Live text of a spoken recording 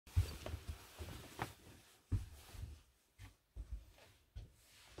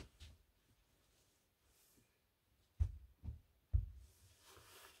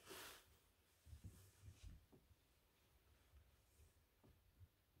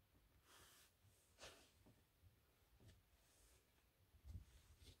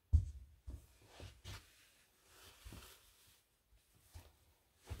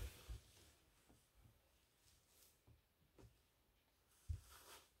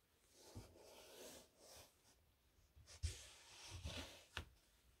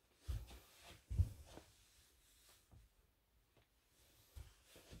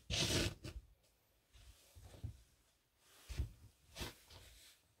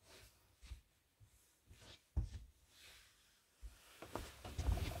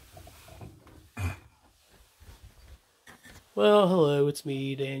Well, hello, it's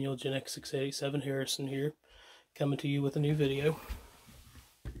me, Daniel, Gen X 687 Harrison here, coming to you with a new video.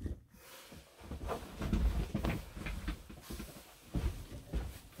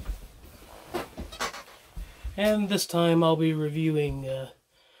 And this time I'll be reviewing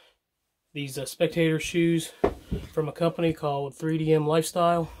these Spectator shoes from a company called 3DM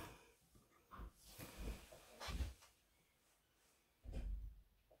Lifestyle.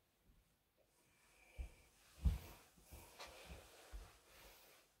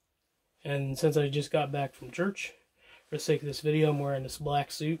 And since I just got back from church, for the sake of this video, I'm wearing this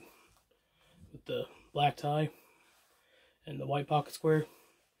black suit with the black tie and the white pocket square.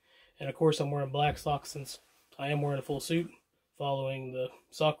 And of course I'm wearing black socks since I am wearing a full suit, following the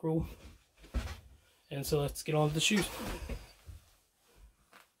sock rule. And so let's get on to the shoes.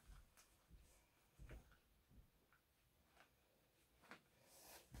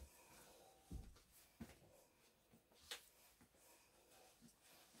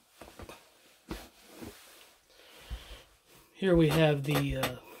 Here we have the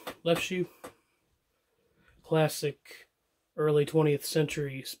left shoe, classic early 20th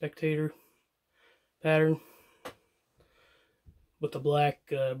century Spectator pattern with the black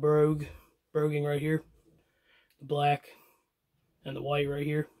broguing right here, the black and the white right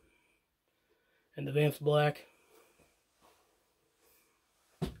here, and the vamp's black.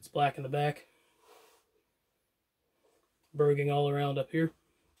 It's black in the back, broguing all around up here.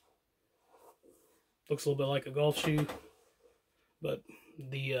 Looks a little bit like a golf shoe, but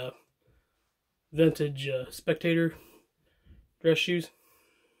the vintage Spectator dress shoes.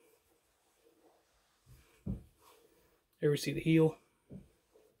 Here we see the heel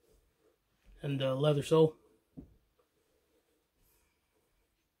and the leather sole.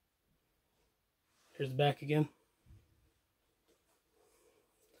 Here's the back again.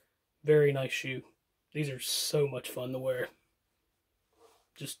 Very nice shoe. These are so much fun to wear.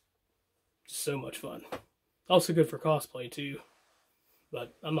 Just so much fun. Also good for cosplay too.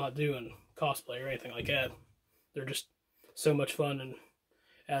 But I'm not doing cosplay or anything like that. They're just so much fun and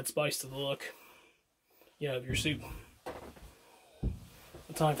add spice to the look, of your suit.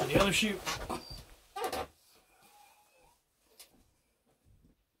 Time for the other shoe.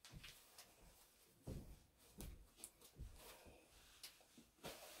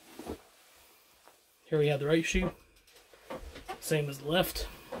 Here we have the right shoe, same as the left.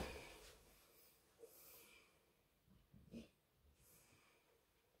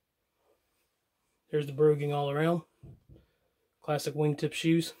 Here's the broguing all around. Classic wingtip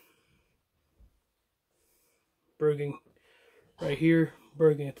shoes. Broguing right here,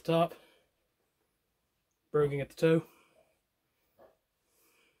 broguing at the top, broguing at the toe.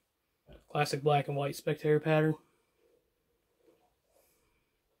 Classic black and white Spectator pattern.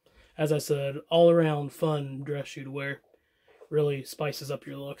 As I said, all around fun dress shoe to wear. Really spices up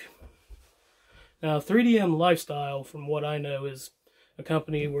your look. Now 3DM Lifestyle, from what I know, is a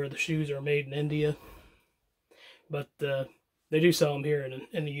company where the shoes are made in India, but they do sell them here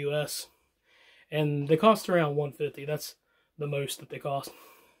in the US, and they cost around $150. That's the most that they cost.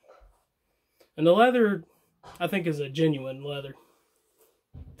 And the leather, I think, is a genuine leather.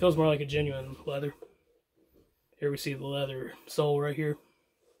 Feels more like a genuine leather. Here we see the leather sole right here.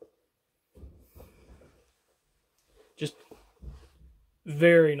 Just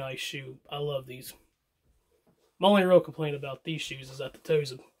very nice shoe. I love these. My only real complaint about these shoes is that the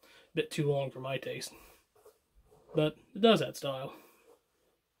toe's a bit too long for my taste. But it does add style.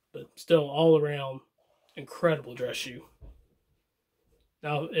 But still, all around, incredible dress shoe.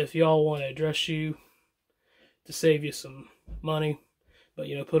 Now, if y'all want a dress shoe to save you some money, but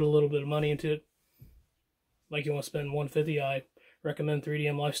put a little bit of money into it, like you want to spend $150, I recommend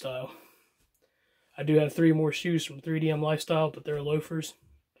 3DM Lifestyle. I do have 3 more shoes from 3DM Lifestyle, but they're loafers.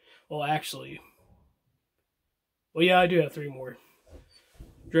 Well, actually, yeah, I do have 3 more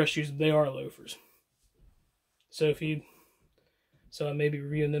dress shoes, but they are loafers. So I may be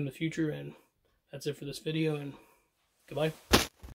reviewing them in the future, and that's it for this video, and goodbye.